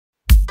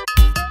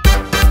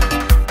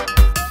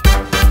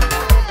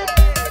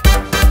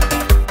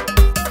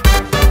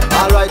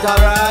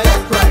Alright,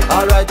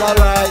 alright, alright,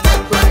 alright,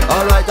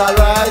 alright,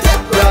 alright.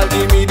 Girl,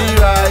 give me the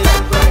ride.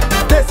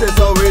 This is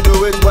how we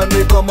do it when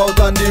we come out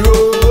on the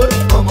road.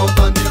 Come out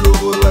on the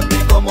road when we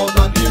come out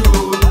on the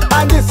road.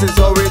 And this is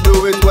how we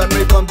do it when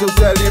we come to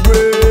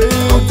celebrate.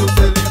 Come to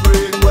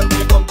celebrate when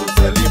we come to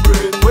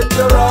celebrate. With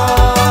your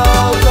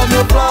arms and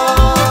your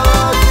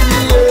flag in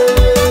the air,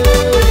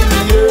 in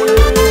the air.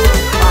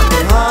 And the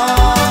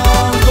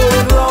hands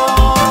going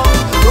round,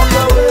 round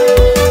the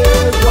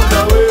waist, round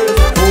the waist.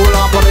 Hold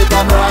up on it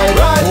and ride,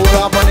 ride. Hold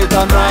up on it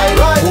and ride,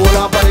 ride. Hold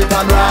up on it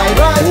and ride,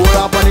 ride. Hold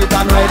up on it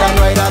and ride and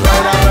ride and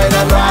ride and ride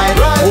and ride,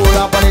 ride. Hold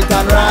up on it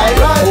and ride,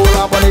 ride. Hold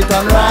up on it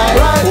and ride,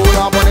 ride. Hold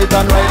up on it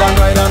and ride and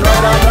ride and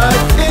ride and ride.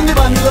 In the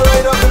band, you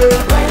ride up there,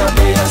 ride up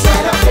there,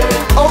 side up there.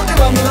 Out the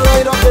band, you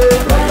ride up there,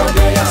 ride up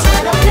there,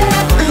 side up there.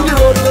 In the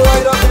road, you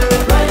ride up there,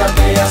 ride up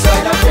there,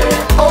 side up there.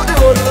 Out the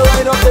road, you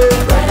ride up there,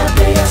 ride up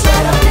there,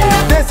 side up there.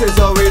 This is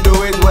how we do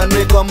it when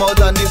we come out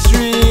on the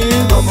streets.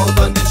 Come out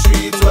on the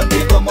streets when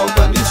we come out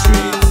on the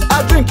streets.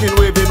 A drinking,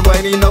 waving,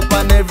 winding up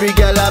on every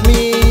girl I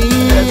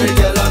meet. Every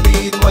girl I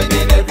meet,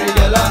 winding every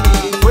girl I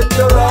meet. With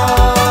your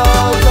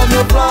arms and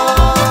your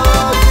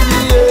flag in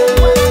the air,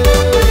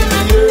 in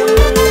the air.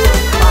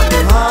 And the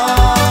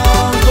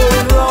hands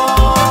going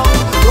round,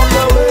 round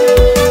the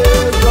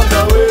waist, round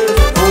the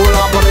waist. Hold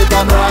up on it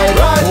and ride,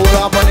 ride. Hold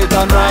up on it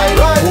and ride,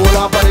 ride. Hold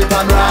up on it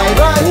and ride,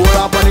 ride. Hold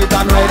up on it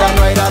and ride and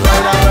ride and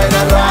ride and ride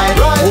and ride,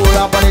 ride. Hold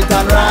up on it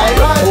and ride,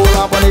 ride. Hold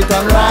up on it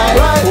and ride,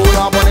 ride. Hold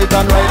up on it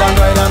and ride and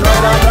ride and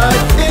ride and ride.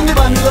 In the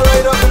band, you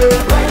ride up there,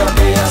 ride up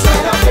there,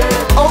 side up there.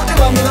 Out the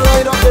band, you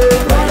ride up there,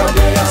 ride up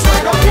there,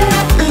 side up there.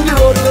 In the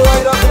road, you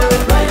ride up there,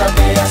 ride up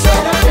there,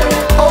 side up there.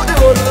 Out the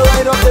road, you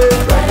ride up there,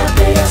 ride up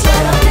there,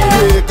 side up there.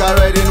 Take a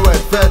ride in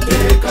Westfed,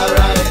 take a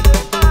ride.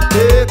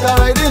 Take a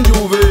ride in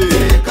Juve,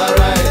 take a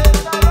ride.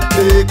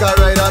 Take a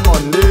ride on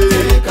Monday,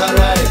 take a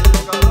ride.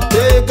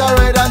 Take a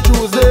ride on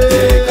Tuesday,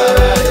 take a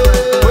ride.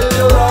 With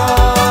your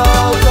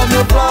arms and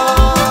your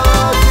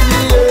flag in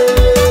the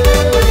air,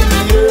 in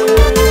the air.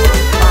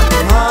 And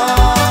the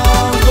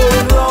hands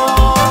going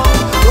round,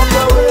 round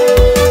the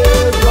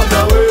waist, round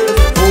the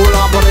waist. Hold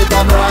up on it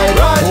and ride,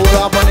 ride. Hold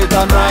up on it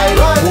and ride,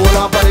 ride. Hold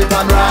up on it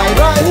and ride,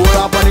 ride. Hold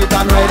up on it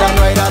and ride and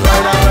ride and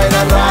ride and ride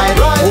and ride,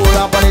 ride. Hold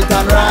up on it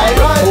and ride,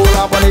 ride. Hold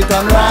up on it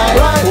and ride,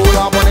 ride. Hold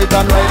up on it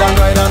and ride and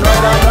ride and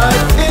ride and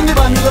ride.